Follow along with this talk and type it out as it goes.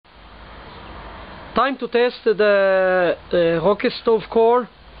Time to test the rocket stove core.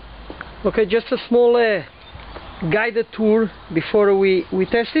 Okay, just a small guided tour before we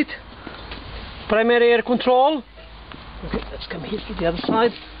test it. Primary air control. Okay, let's come here to the other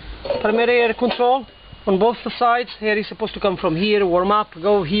side. Primary air control on both the sides. Air is supposed to come from here, warm up,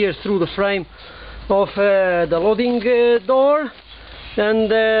 go here through the frame of the loading door,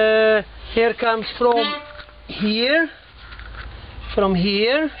 and air comes from here.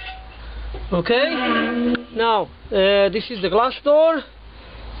 Okay, now this is the glass door,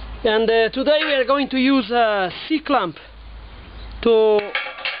 and today we are going to use a C-clamp to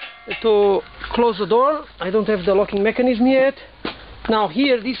close the door. I don't have the locking mechanism yet. Now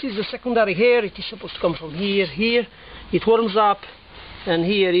here, this is the secondary air. It is supposed to come from here. It warms up, and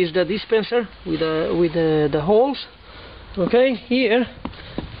here is the dispenser with the holes. Okay, here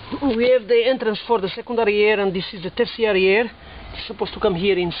we have the entrance for the secondary air, and this is the tertiary air. It's supposed to come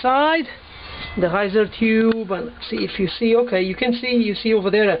here inside the riser tube, and see if you see. Okay, you see over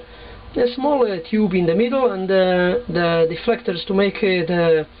there a small tube in the middle, and the deflectors to make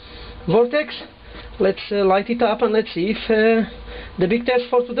the vortex. Let's light it up and let's see if the big test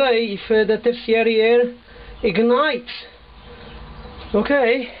for today, if the tertiary air ignites.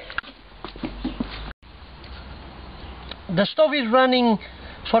 Okay, the stove is running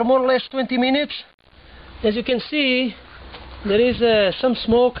for more or less 20 minutes. As you can see, there is some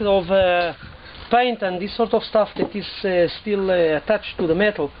smoke of paint and this sort of stuff that is still attached to the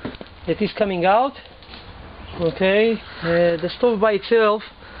metal that is coming out. Okay, the stove by itself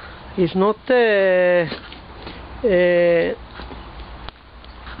is not there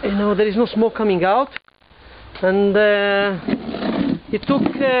is no smoke coming out, and it took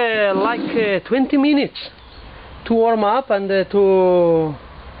like 20 minutes to warm up, and to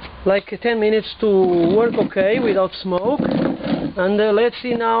like 10 minutes to work okay without smoke. And let's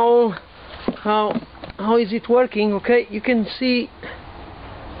see now how is it working. Okay, you can see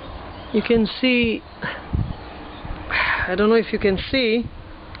I don't know if you can see,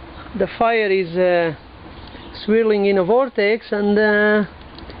 the fire is swirling in a vortex, and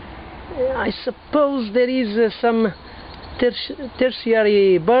I suppose there is some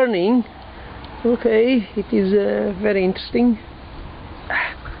tertiary burning. Okay, it is very interesting.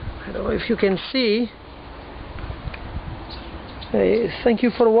 I don't know if you can see. Thank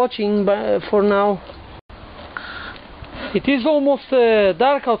you for watching. For now, it is almost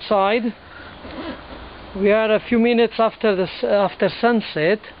dark outside. We are a few minutes after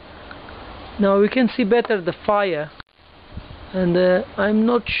sunset. Now we can see better the fire, and I'm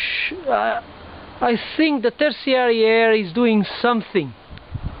not I think the tertiary air is doing something.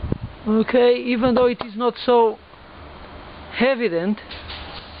 Okay, even though it is not so evident,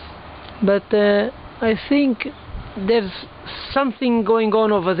 but I think there's something going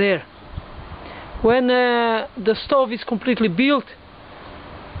on over there. When the stove is completely built,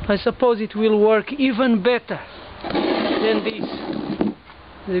 I suppose it will work even better than this.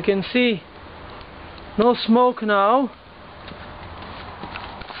 As you can see, no smoke now.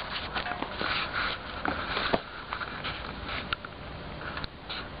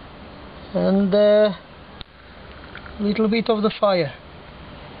 And a little bit of the fire.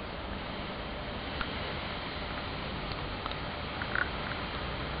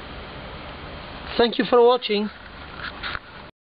 Thank you for watching.